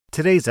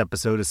Today's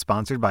episode is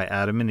sponsored by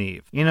Adam and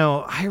Eve. You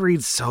know, I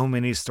read so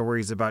many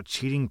stories about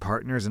cheating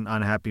partners and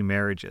unhappy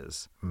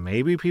marriages.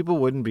 Maybe people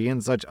wouldn't be in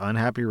such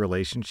unhappy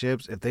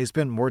relationships if they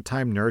spent more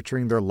time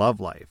nurturing their love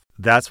life.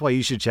 That's why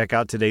you should check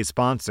out today's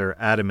sponsor,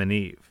 Adam and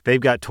Eve.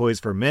 They've got toys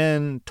for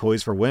men,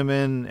 toys for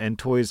women, and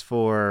toys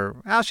for...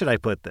 how should I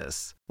put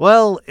this?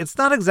 Well, it's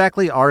not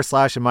exactly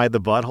r/am I the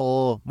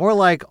butthole, more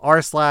like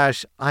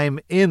r/I'm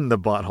in the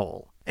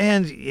butthole.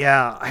 And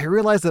yeah, I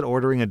realize that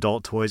ordering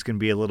adult toys can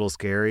be a little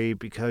scary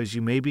because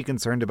you may be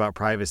concerned about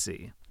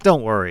privacy.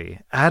 Don't worry,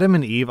 Adam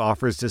and Eve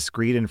offers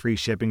discreet and free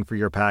shipping for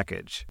your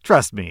package.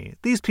 Trust me,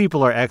 these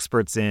people are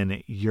experts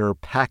in your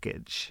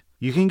package.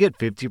 You can get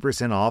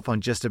 50% off on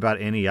just about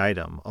any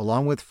item,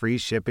 along with free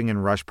shipping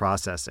and rush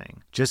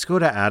processing. Just go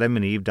to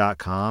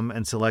adamandeve.com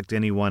and select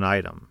any one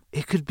item.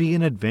 It could be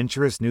an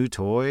adventurous new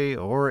toy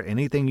or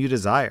anything you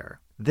desire.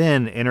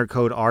 Then enter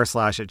code r/ at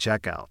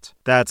checkout.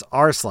 That's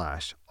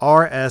r/RSLASH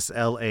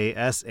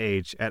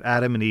at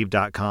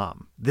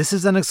adamandeve.com. This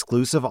is an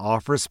exclusive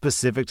offer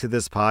specific to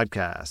this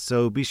podcast,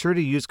 so be sure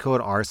to use code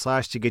r/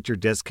 to get your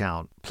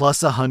discount,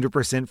 plus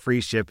 100%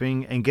 free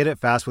shipping, and get it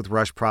fast with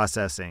rush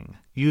processing.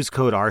 Use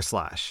code r/.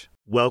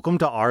 Welcome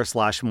to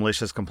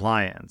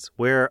r/Maliciouscompliance,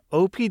 where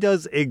OP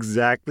does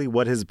exactly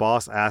what his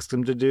boss asked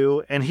him to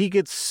do, and he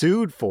gets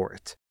sued for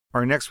it.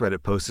 Our next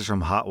Reddit post is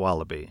from Hot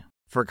Wallaby.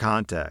 For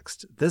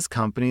context, this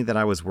company that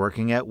I was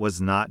working at was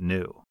not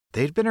new.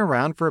 They'd been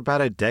around for about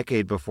a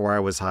decade before I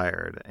was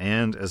hired,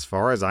 and as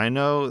far as I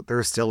know,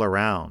 they're still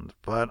around,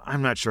 but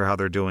I'm not sure how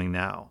they're doing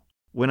now.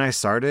 When I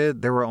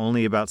started, there were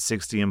only about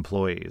 60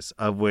 employees,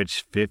 of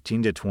which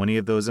 15 to 20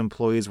 of those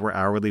employees were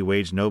hourly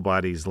wage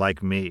nobodies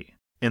like me.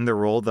 In the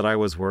role that I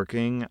was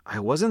working, I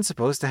wasn't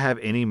supposed to have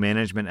any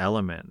management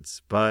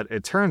elements, but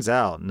it turns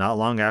out not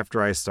long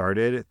after I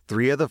started,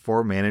 3 of the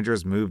 4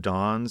 managers moved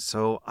on,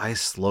 so I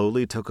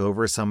slowly took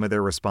over some of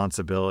their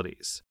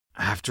responsibilities.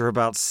 After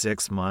about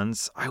 6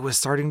 months, I was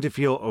starting to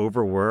feel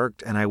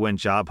overworked and I went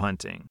job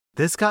hunting.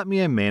 This got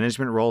me a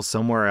management role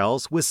somewhere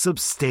else with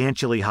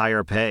substantially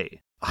higher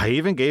pay. I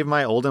even gave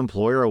my old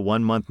employer a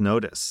 1-month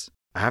notice.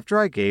 After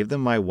I gave them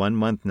my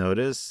 1-month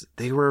notice,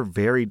 they were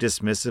very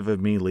dismissive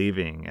of me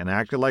leaving and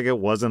acted like it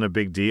wasn't a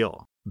big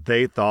deal.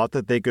 They thought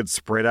that they could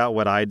spread out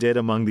what I did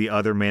among the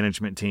other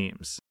management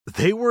teams.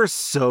 They were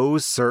so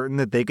certain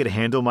that they could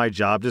handle my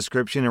job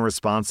description and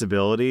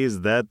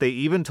responsibilities that they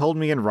even told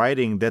me in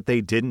writing that they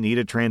didn't need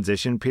a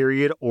transition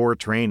period or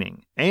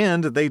training,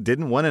 and they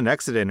didn't want an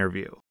exit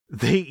interview.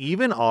 They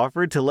even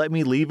offered to let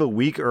me leave a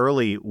week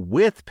early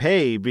with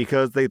pay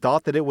because they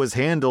thought that it was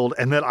handled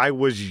and that I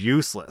was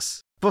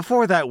useless.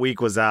 Before that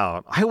week was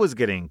out, I was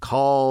getting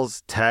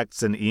calls,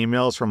 texts, and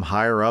emails from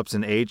higher-ups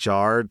in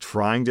HR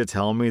trying to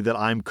tell me that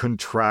I'm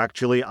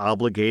contractually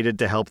obligated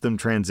to help them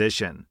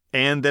transition,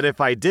 and that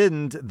if I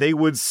didn't, they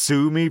would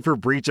sue me for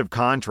breach of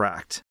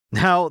contract.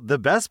 Now, the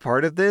best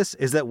part of this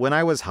is that when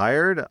I was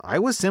hired, I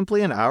was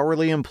simply an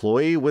hourly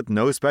employee with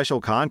no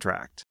special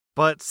contract.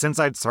 But since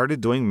I'd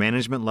started doing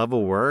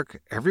management-level work,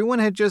 everyone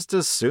had just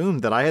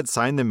assumed that I had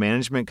signed the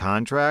management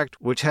contract,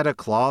 which had a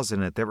clause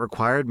in it that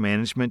required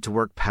management to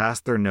work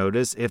past their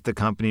notice if the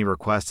company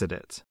requested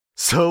it.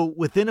 So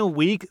within a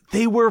week,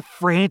 they were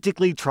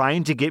frantically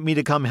trying to get me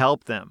to come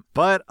help them.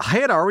 But I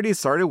had already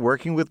started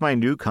working with my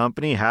new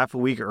company half a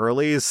week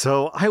early,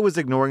 so I was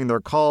ignoring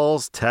their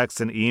calls, texts,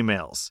 and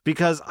emails,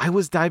 because I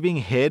was diving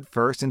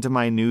headfirst into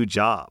my new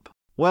job.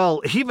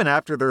 Well, even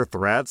after their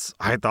threats,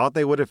 I thought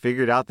they would have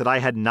figured out that I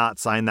had not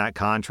signed that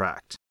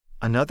contract.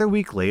 Another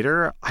week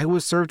later, I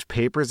was served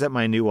papers at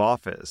my new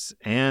office,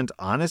 and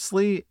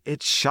honestly,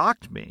 it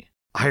shocked me.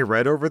 I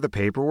read over the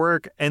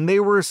paperwork, and they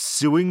were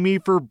suing me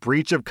for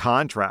breach of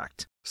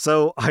contract.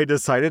 So I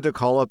decided to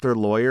call up their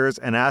lawyers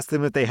and ask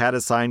them if they had a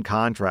signed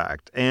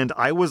contract, and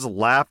I was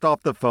laughed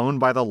off the phone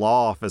by the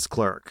law office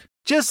clerk.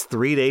 Just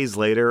 3 days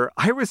later,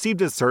 I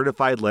received a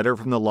certified letter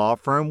from the law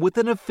firm with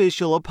an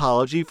official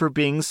apology for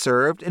being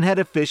served and had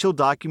official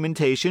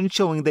documentation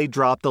showing they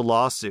dropped the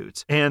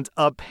lawsuit. And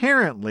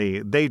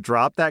apparently, they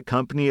dropped that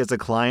company as a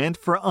client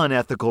for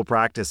unethical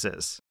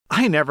practices.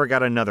 I never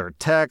got another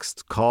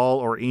text, call,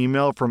 or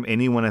email from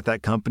anyone at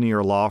that company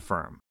or law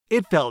firm.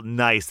 It felt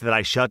nice that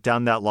I shut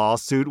down that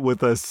lawsuit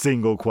with a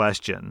single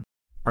question.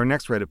 Our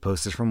next Reddit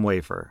post is from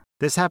Wafer.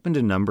 This happened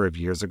a number of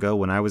years ago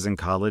when I was in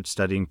college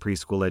studying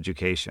preschool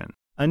education.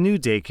 A new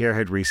daycare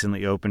had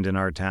recently opened in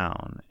our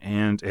town,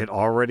 and it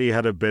already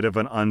had a bit of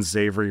an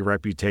unsavory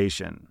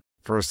reputation.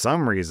 For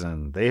some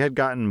reason, they had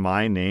gotten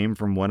my name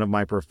from one of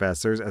my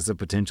professors as a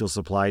potential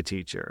supply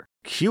teacher.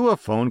 Cue a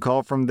phone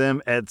call from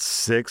them at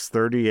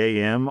 6:30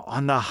 a.m.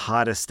 on the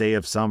hottest day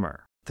of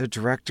summer. The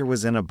director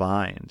was in a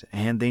bind,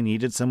 and they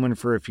needed someone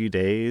for a few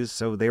days,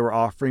 so they were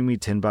offering me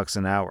 $10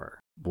 an hour.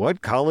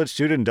 What college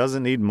student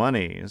doesn't need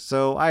money?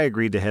 So I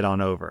agreed to head on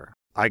over.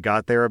 I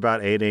got there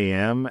about 8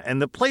 a.m., and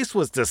the place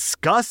was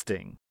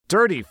disgusting.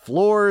 Dirty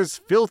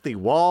floors, filthy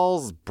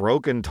walls,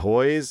 broken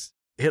toys.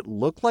 It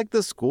looked like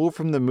the school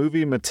from the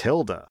movie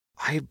Matilda.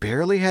 I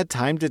barely had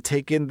time to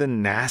take in the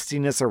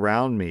nastiness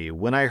around me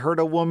when I heard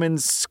a woman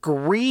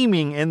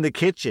screaming in the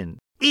kitchen.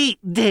 Eat,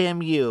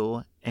 damn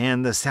you!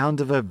 And the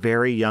sound of a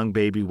very young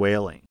baby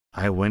wailing.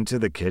 I went to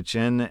the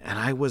kitchen and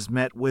I was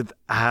met with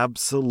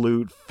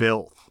absolute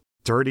filth.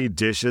 Dirty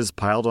dishes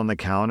piled on the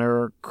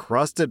counter,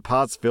 crusted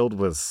pots filled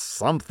with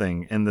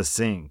something in the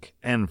sink,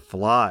 and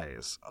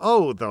flies.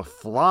 Oh, the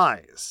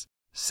flies!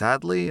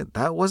 Sadly,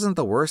 that wasn't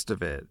the worst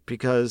of it,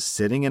 because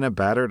sitting in a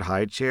battered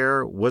high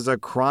chair was a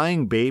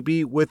crying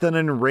baby with an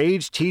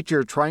enraged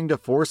teacher trying to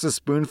force a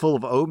spoonful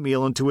of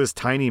oatmeal into his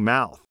tiny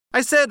mouth.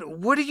 I said,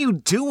 "What are you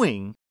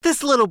doing?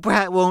 This little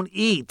brat won't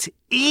eat.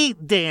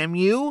 Eat, damn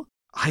you!"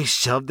 I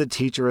shoved the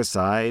teacher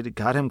aside,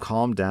 got him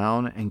calmed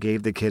down, and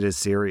gave the kid his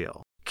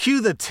cereal. Cue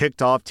the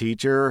ticked-off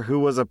teacher who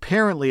was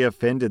apparently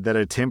offended that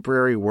a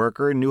temporary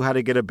worker knew how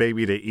to get a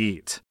baby to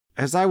eat.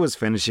 As I was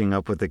finishing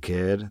up with the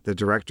kid, the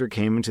director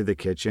came into the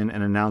kitchen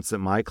and announced that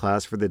my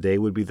class for the day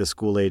would be the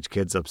school-age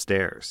kids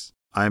upstairs.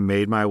 I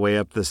made my way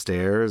up the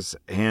stairs,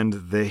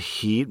 and the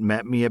heat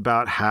met me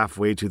about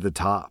halfway to the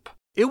top.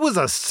 It was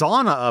a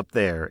sauna up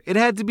there. It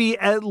had to be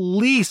at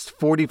least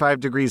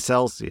 45 degrees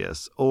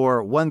Celsius,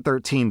 or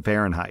 113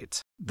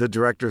 Fahrenheit. The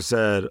director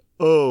said,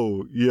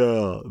 "Oh,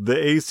 yeah, the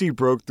AC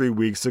broke 3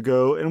 weeks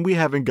ago, and we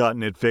haven't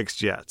gotten it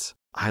fixed yet."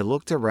 I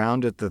looked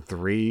around at the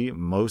 3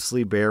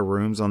 mostly bare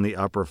rooms on the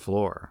upper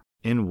floor.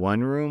 In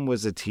one room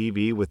was a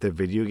TV with a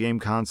video game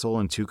console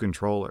and 2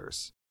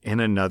 controllers. In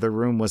another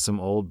room was some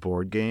old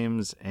board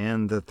games,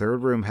 and the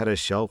third room had a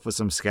shelf with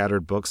some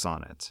scattered books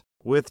on it.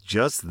 With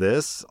just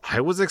this,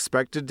 I was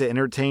expected to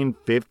entertain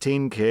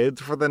 15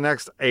 kids for the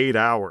next 8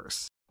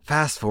 hours.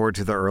 Fast forward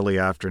to the early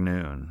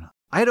afternoon.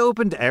 I'd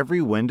opened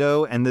every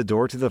window and the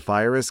door to the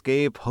fire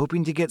escape,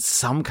 hoping to get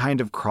some kind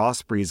of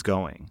cross breeze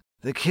going.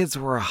 The kids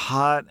were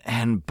hot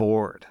and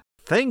bored.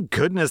 Thank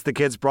goodness the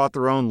kids brought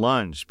their own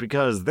lunch,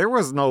 because there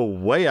was no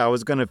way I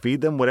was going to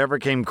feed them whatever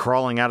came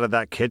crawling out of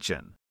that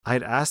kitchen.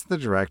 I'd asked the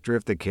director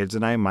if the kids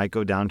and I might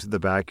go down to the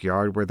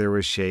backyard where there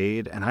was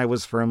shade, and I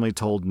was firmly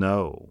told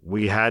no.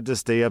 We had to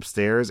stay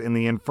upstairs in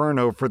the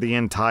inferno for the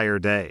entire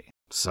day.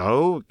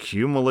 So,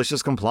 cue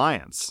malicious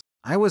compliance.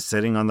 I was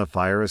sitting on the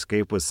fire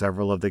escape with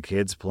several of the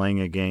kids playing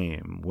a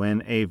game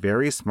when a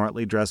very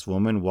smartly dressed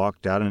woman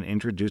walked out and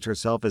introduced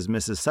herself as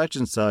Mrs.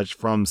 Such-and-Such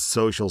from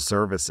Social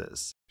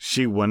Services.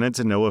 She wanted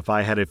to know if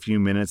I had a few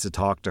minutes to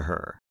talk to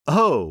her.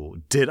 Oh,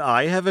 did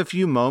I have a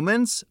few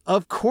moments?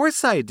 Of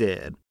course I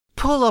did.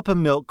 Pull up a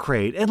milk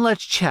crate and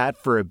let's chat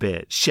for a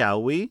bit,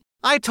 shall we?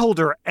 I told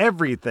her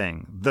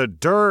everything. The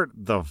dirt,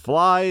 the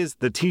flies,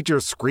 the teacher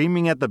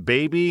screaming at the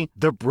baby,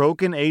 the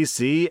broken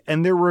AC,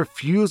 and their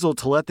refusal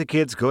to let the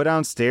kids go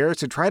downstairs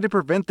to try to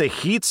prevent the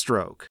heat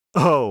stroke.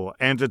 Oh,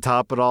 and to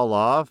top it all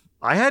off,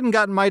 I hadn't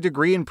gotten my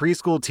degree in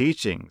preschool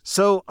teaching,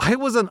 so I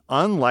was an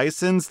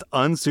unlicensed,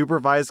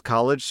 unsupervised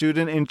college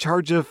student in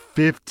charge of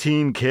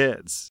 15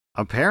 kids.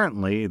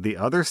 Apparently, the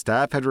other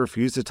staff had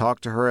refused to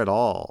talk to her at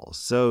all,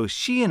 so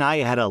she and I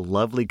had a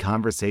lovely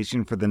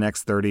conversation for the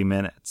next 30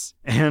 minutes.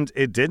 And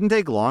it didn't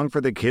take long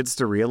for the kids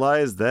to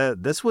realize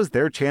that this was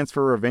their chance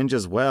for revenge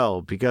as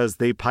well, because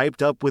they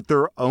piped up with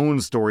their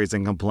own stories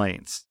and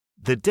complaints.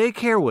 The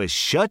daycare was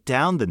shut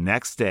down the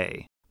next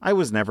day. I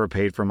was never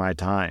paid for my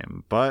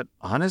time, but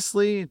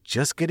honestly,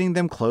 just getting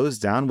them closed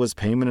down was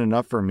payment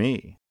enough for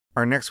me.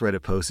 Our next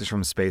Reddit post is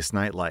from Space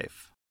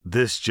Nightlife.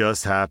 This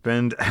just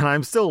happened, and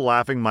I'm still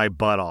laughing my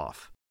butt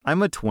off.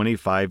 I'm a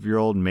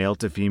 25-year-old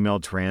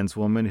male-to-female trans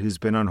woman who's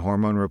been on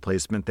hormone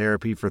replacement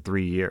therapy for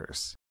 3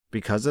 years.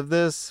 Because of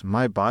this,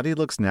 my body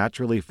looks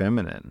naturally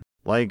feminine.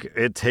 Like,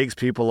 it takes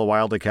people a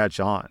while to catch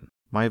on.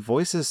 My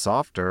voice is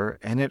softer,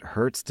 and it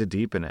hurts to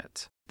deepen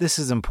it. This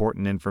is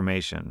important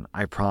information,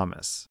 I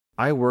promise.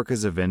 I work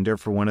as a vendor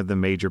for one of the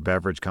major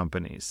beverage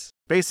companies.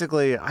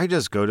 Basically, I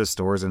just go to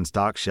stores and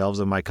stock shelves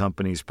of my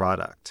company's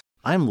product.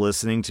 I'm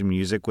listening to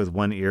music with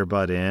one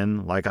earbud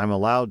in, like I'm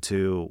allowed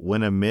to,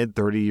 when a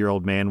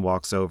mid-30-year-old man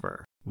walks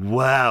over.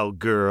 "Wow,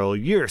 girl,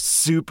 you're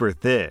super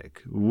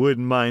thick.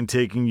 Wouldn't mind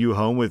taking you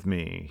home with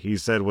me," he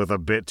said with a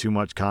bit too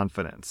much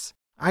confidence.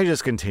 I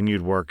just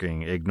continued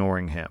working,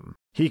 ignoring him.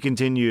 He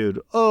continued,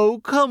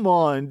 "Oh, come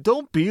on,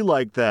 don't be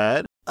like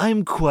that.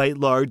 I'm quite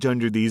large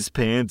under these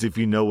pants if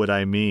you know what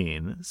I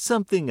mean.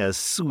 Something a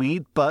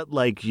sweet butt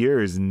like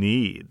yours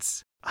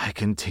needs." I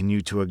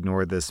continued to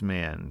ignore this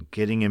man,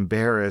 getting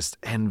embarrassed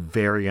and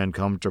very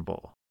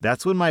uncomfortable.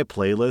 That's when my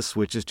playlist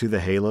switches to the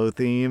Halo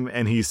theme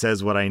and he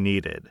says what I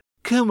needed.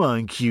 "Come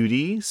on,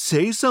 cutie,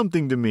 say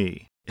something to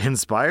me."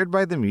 Inspired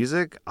by the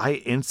music, I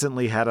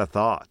instantly had a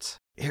thought.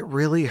 It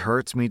really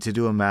hurts me to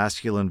do a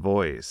masculine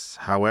voice.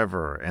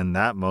 However, in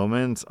that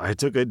moment, I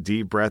took a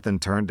deep breath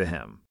and turned to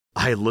him.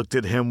 I looked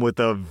at him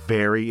with a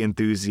very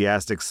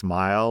enthusiastic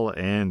smile,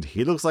 and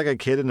he looks like a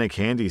kid in a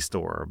candy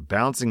store,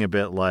 bouncing a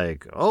bit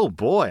like, "Oh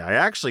boy, I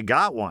actually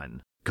got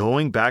one."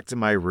 Going back to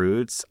my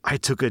roots, I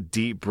took a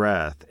deep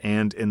breath,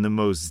 and in the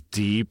most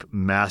deep,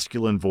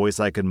 masculine voice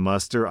I could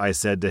muster, I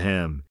said to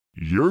him,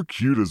 "You're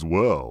cute as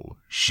well.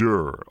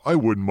 Sure, I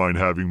wouldn't mind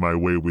having my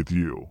way with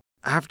you."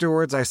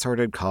 Afterwards, I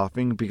started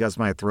coughing because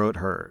my throat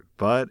hurt,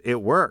 but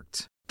it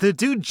worked. The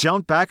dude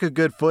jumped back a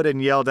good foot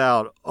and yelled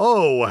out,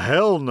 "Oh,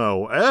 hell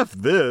no, F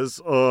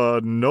this,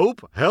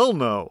 nope, hell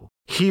no."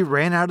 He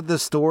ran out of the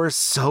store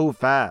so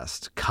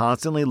fast,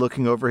 constantly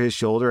looking over his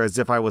shoulder as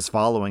if I was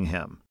following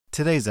him.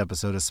 Today's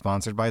episode is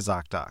sponsored by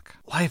ZocDoc.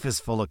 Life is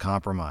full of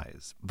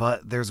compromise,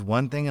 but there's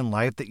one thing in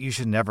life that you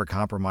should never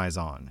compromise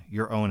on: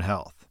 your own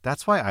health.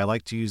 That's why I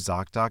like to use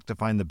ZocDoc to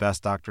find the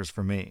best doctors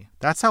for me.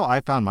 That's how I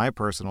found my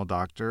personal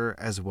doctor,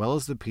 as well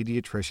as the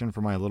pediatrician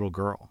for my little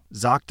girl.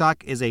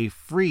 ZocDoc is a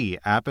free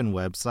app and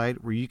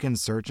website where you can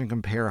search and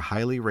compare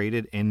highly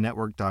rated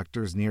in-network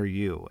doctors near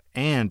you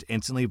and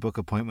instantly book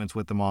appointments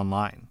with them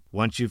online.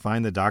 Once you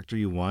find the doctor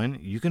you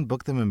want, you can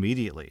book them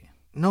immediately.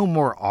 No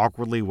more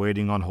awkwardly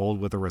waiting on hold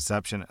with a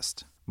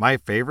receptionist. My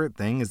favorite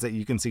thing is that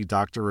you can see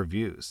doctor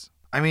reviews.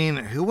 I mean,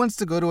 who wants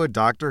to go to a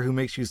doctor who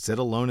makes you sit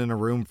alone in a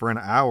room for an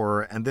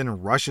hour and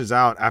then rushes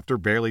out after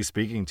barely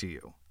speaking to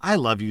you? I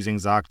love using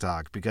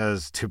ZocDoc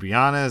because, to be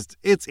honest,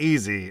 it's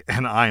easy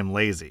and I'm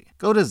lazy.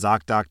 Go to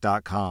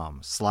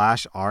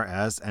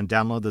ZocDoc.com/RS and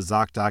download the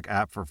ZocDoc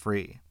app for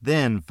free.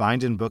 Then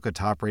find and book a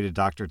top-rated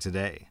doctor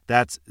today.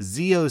 That's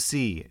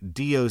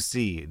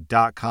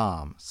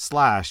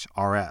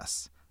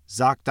ZocDoc.com/RS.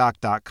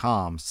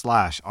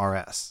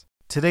 ZocDoc.com/RS.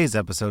 Today's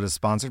episode is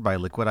sponsored by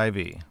Liquid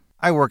IV.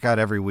 I work out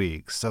every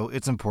week, so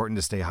it's important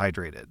to stay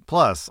hydrated.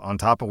 Plus, on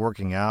top of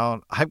working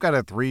out, I've got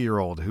a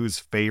 3-year-old whose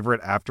favorite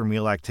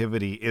after-meal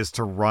activity is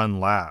to run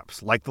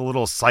laps, like the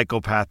little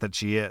psychopath that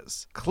she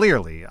is.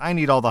 Clearly, I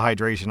need all the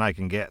hydration I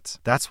can get.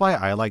 That's why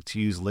I like to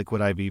use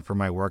Liquid IV for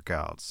my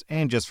workouts,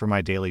 and just for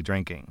my daily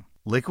drinking.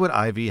 Liquid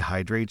IV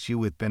hydrates you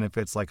with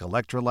benefits like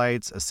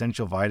electrolytes,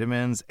 essential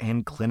vitamins,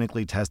 and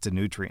clinically tested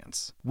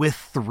nutrients. With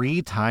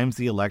 3 times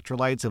the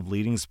electrolytes of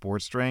leading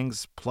sports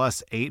drinks,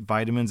 plus 8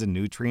 vitamins and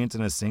nutrients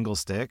in a single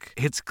stick,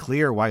 it's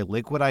clear why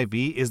Liquid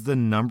IV is the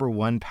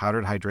 #1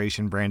 powdered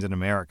hydration brand in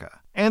America.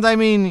 And I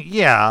mean,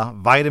 yeah,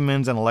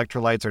 vitamins and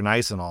electrolytes are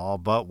nice and all,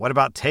 but what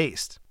about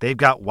taste? They've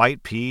got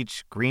white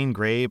peach, green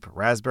grape,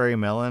 raspberry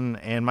melon,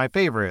 and my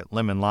favorite,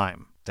 lemon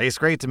lime. Tastes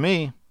great to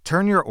me.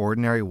 Turn your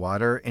ordinary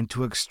water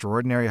into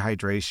extraordinary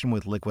hydration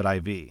with Liquid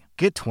IV.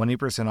 Get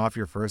 20% off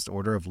your first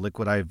order of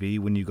Liquid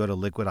IV when you go to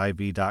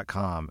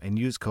liquidiv.com and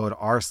use code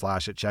R/ at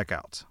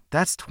checkout.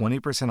 That's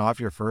 20% off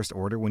your first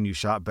order when you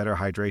shop Better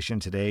Hydration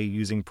today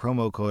using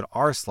promo code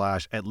R/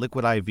 at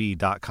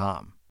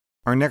liquidiv.com.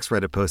 Our next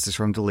Reddit post is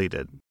from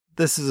Deleted.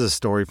 This is a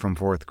story from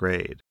 4th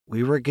grade.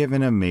 We were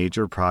given a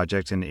major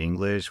project in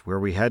English where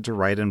we had to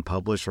write and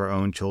publish our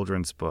own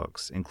children's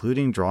books,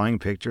 including drawing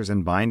pictures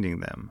and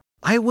binding them.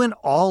 I went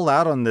all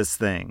out on this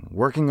thing,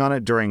 working on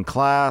it during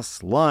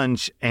class,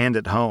 lunch, and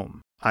at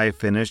home. I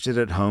finished it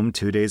at home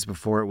 2 days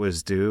before it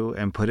was due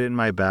and put it in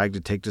my bag to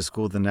take to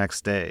school the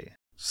next day.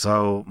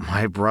 So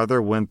my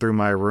brother went through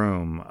my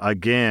room,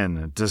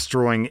 again,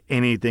 destroying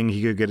anything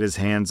he could get his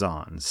hands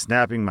on,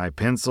 snapping my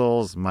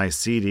pencils, my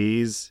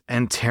CDs,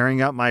 and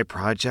tearing up my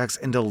projects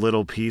into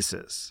little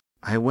pieces.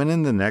 I went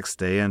in the next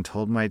day and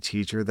told my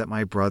teacher that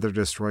my brother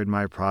destroyed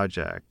my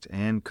project,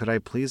 and could I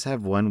please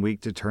have 1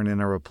 week to turn in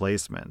a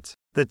replacement.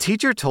 The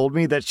teacher told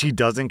me that she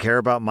doesn't care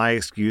about my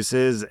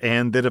excuses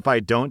and that if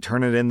I don't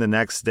turn it in the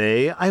next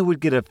day, I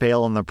would get a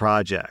fail on the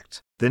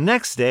project. The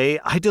next day,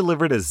 I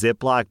delivered a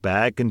Ziploc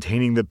bag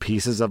containing the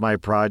pieces of my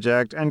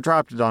project and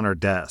dropped it on her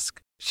desk.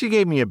 She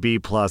gave me a B+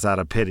 out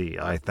of pity,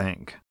 I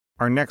think.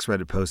 Our next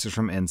Reddit post is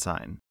from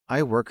Ensign.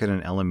 I work at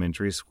an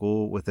elementary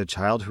school with a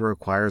child who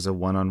requires a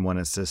one-on-one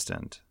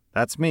assistant.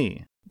 That's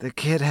me. The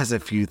kid has a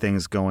few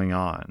things going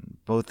on,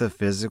 both a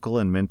physical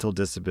and mental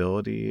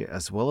disability,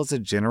 as well as a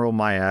general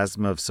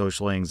miasma of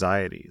social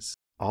anxieties.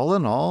 All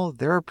in all,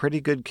 they're a pretty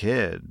good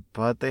kid,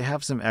 but they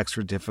have some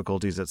extra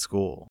difficulties at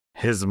school.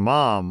 His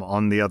mom,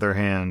 on the other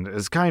hand,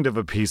 is kind of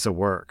a piece of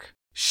work.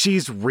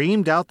 She's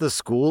reamed out the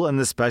school and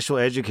the special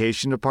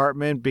education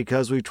department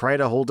because we try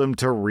to hold him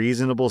to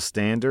reasonable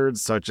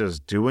standards such as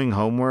doing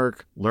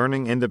homework,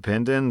 learning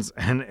independence,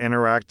 and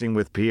interacting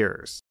with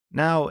peers.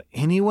 Now,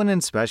 anyone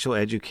in special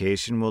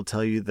education will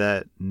tell you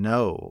that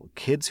no,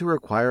 kids who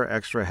require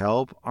extra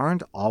help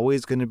aren't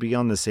always going to be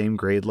on the same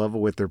grade level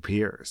with their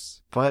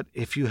peers. But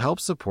if you help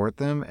support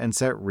them and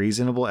set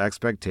reasonable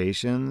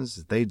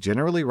expectations, they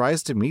generally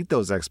rise to meet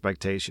those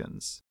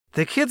expectations.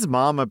 The kid's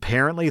mom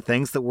apparently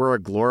thinks that we're a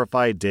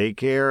glorified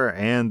daycare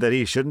and that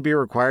he shouldn't be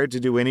required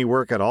to do any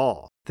work at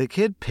all. The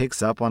kid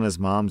picks up on his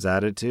mom's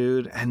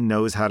attitude and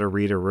knows how to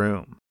read a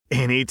room.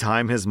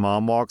 Anytime his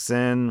mom walks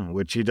in,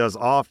 which he does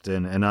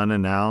often and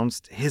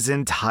unannounced, his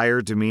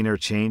entire demeanor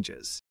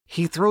changes.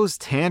 He throws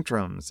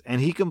tantrums and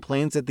he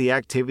complains that the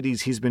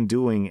activities he's been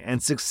doing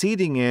and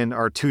succeeding in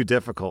are too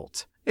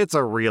difficult. It's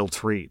a real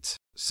treat.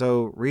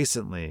 So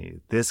recently,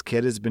 this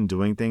kid has been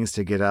doing things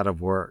to get out of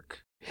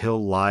work.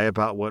 He'll lie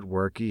about what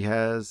work he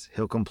has,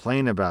 he'll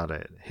complain about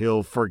it,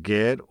 he'll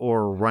forget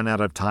or run out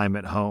of time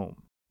at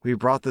home. We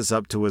brought this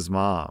up to his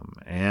mom,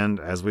 and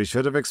as we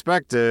should have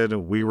expected,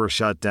 we were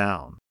shut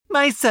down.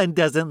 My son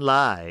doesn't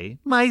lie.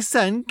 My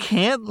son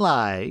can't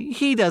lie.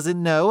 He doesn't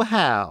know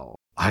how.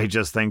 I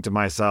just think to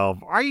myself,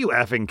 are you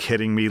effing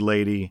kidding me,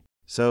 lady?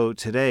 So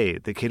today,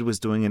 the kid was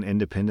doing an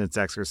independence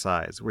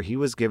exercise where he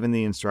was given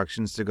the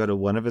instructions to go to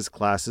one of his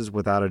classes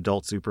without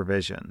adult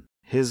supervision.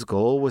 His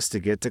goal was to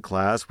get to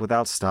class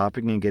without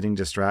stopping and getting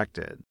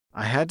distracted.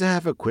 I had to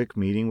have a quick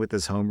meeting with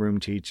his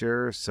homeroom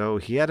teacher, so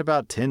he had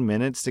about 10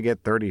 minutes to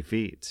get 30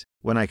 feet.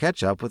 When I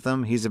catch up with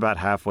him, he's about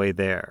halfway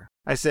there.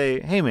 I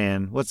say, "Hey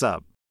man, what's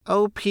up?"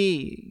 "OP,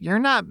 you're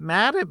not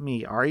mad at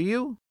me, are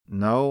you?"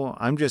 "No,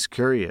 I'm just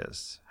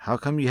curious. How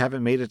come you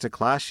haven't made it to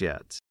class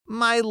yet?"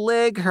 "My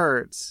leg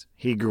hurts."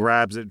 He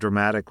grabs it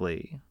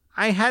dramatically.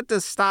 "I had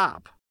to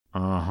stop."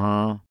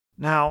 Uh-huh.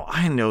 Now,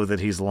 I know that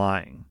he's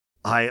lying.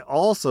 I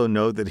also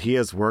know that he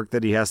has work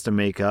that he has to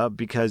make up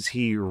because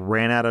he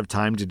ran out of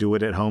time to do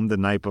it at home the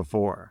night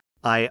before.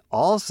 I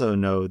also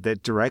know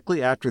that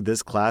directly after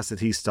this class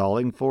that he's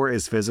stalling for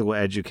is physical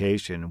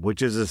education,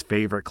 which is his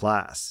favorite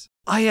class.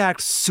 I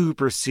act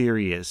super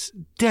serious,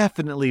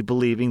 definitely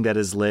believing that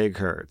his leg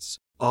hurts.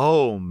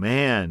 Oh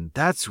man,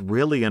 that's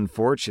really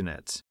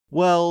unfortunate.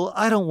 Well,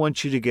 I don't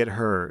want you to get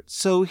hurt,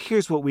 so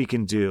here's what we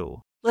can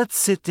do. Let's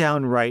sit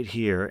down right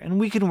here and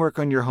we can work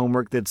on your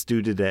homework that's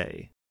due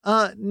today.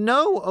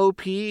 No,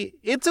 OP,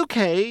 it's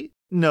okay.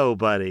 No,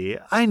 buddy,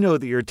 I know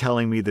that you're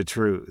telling me the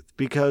truth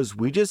because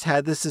we just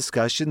had this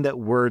discussion that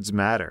words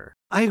matter.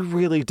 I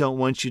really don't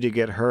want you to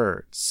get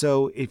hurt,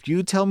 so if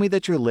you tell me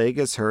that your leg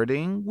is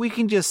hurting, we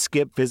can just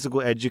skip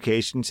physical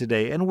education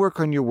today and work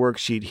on your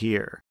worksheet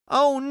here.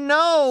 Oh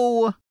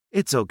no!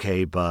 It's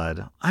okay,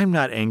 bud. I'm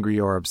not angry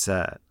or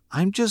upset.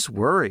 I'm just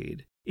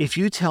worried. If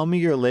you tell me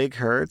your leg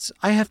hurts,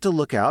 I have to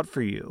look out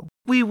for you.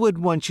 We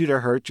wouldn't want you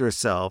to hurt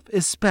yourself,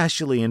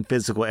 especially in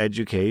physical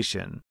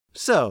education.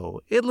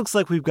 So, it looks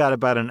like we've got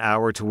about an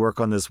hour to work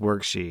on this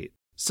worksheet.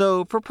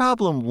 So, for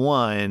problem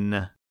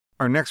 1,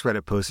 our next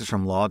Reddit post is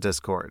from Law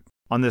Discord.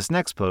 On this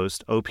next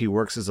post, OP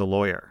works as a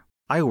lawyer.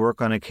 I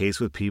work on a case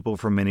with people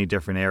from many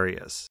different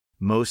areas.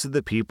 Most of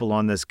the people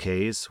on this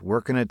case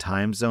work in a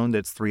time zone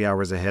that's 3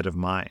 hours ahead of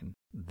mine.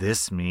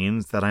 This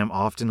means that I'm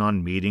often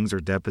on meetings or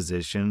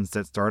depositions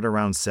that start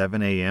around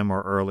 7 a.m.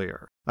 or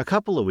earlier. A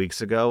couple of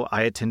weeks ago,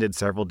 I attended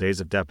several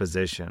days of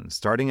depositions,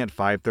 starting at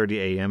 5:30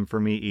 a.m. for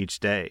me each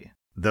day.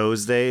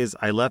 Those days,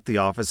 I left the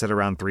office at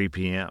around 3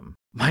 p.m.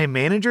 My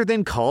manager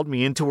then called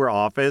me into her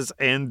office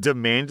and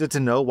demanded to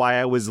know why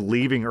I was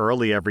leaving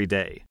early every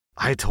day.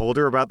 I told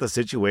her about the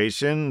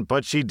situation,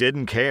 but she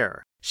didn't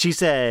care. She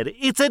said,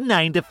 "It's a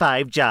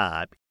 9-to-5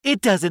 job. It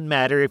doesn't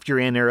matter if you're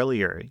in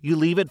earlier. You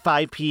leave at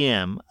 5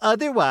 p.m.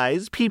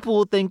 Otherwise, people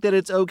will think that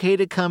it's okay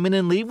to come in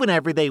and leave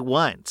whenever they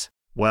want."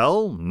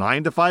 Well,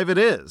 9 to 5 it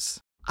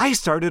is. I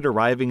started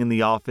arriving in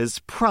the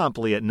office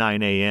promptly at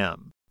 9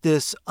 a.m.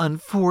 This,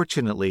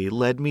 unfortunately,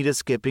 led me to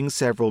skipping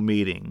several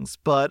meetings,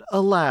 but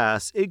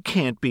alas, it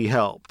can't be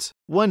helped.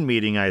 One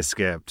meeting I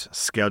skipped,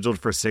 scheduled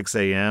for 6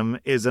 a.m.,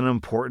 is an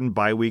important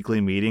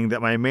bi-weekly meeting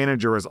that my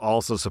manager is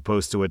also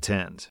supposed to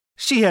attend.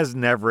 She has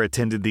never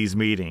attended these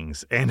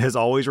meetings and has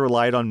always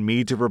relied on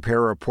me to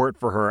prepare a report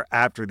for her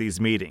after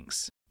these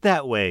meetings.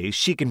 That way,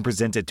 she can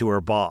present it to her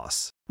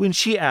boss. When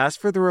she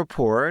asked for the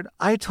report,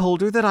 I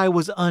told her that I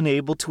was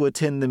unable to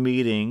attend the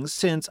meeting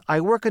since I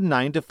work a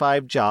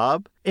 9-to-5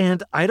 job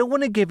and I don't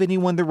want to give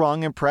anyone the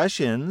wrong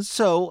impression,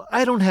 so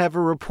I don't have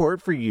a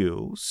report for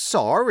you.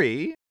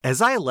 Sorry.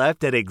 As I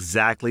left at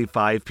exactly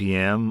 5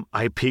 p.m.,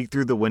 I peeked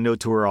through the window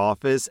to her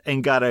office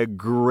and got a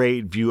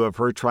great view of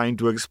her trying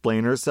to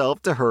explain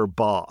herself to her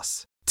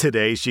boss.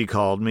 Today she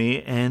called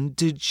me and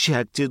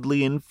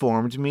dejectedly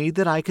informed me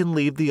that I can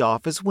leave the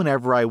office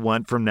whenever I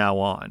want from now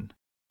on.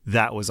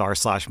 That was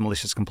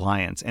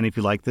r/Maliciouscompliance, and if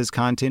you like this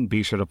content,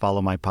 be sure to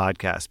follow my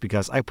podcast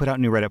because I put out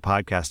new Reddit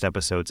podcast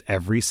episodes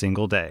every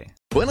single day.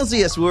 Buenos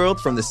dias,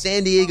 world, from the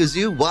San Diego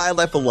Zoo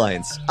Wildlife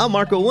Alliance. I'm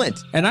Marco Wendt.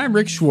 And I'm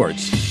Rick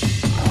Schwartz.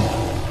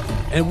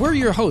 And we're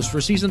your hosts for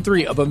Season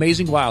 3 of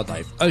Amazing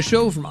Wildlife, a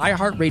show from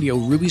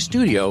iHeartRadio Ruby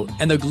Studio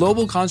and the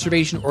global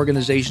conservation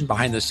organization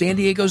behind the San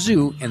Diego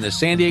Zoo and the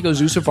San Diego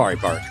Zoo Safari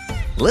Park.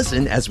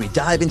 Listen as we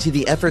dive into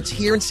the efforts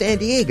here in San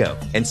Diego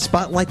and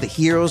spotlight the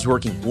heroes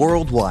working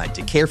worldwide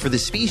to care for the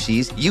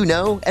species you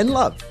know and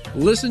love.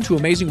 Listen to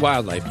Amazing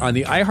Wildlife on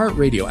the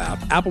iHeartRadio app,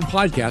 Apple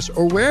Podcasts,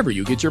 or wherever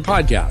you get your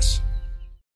podcasts.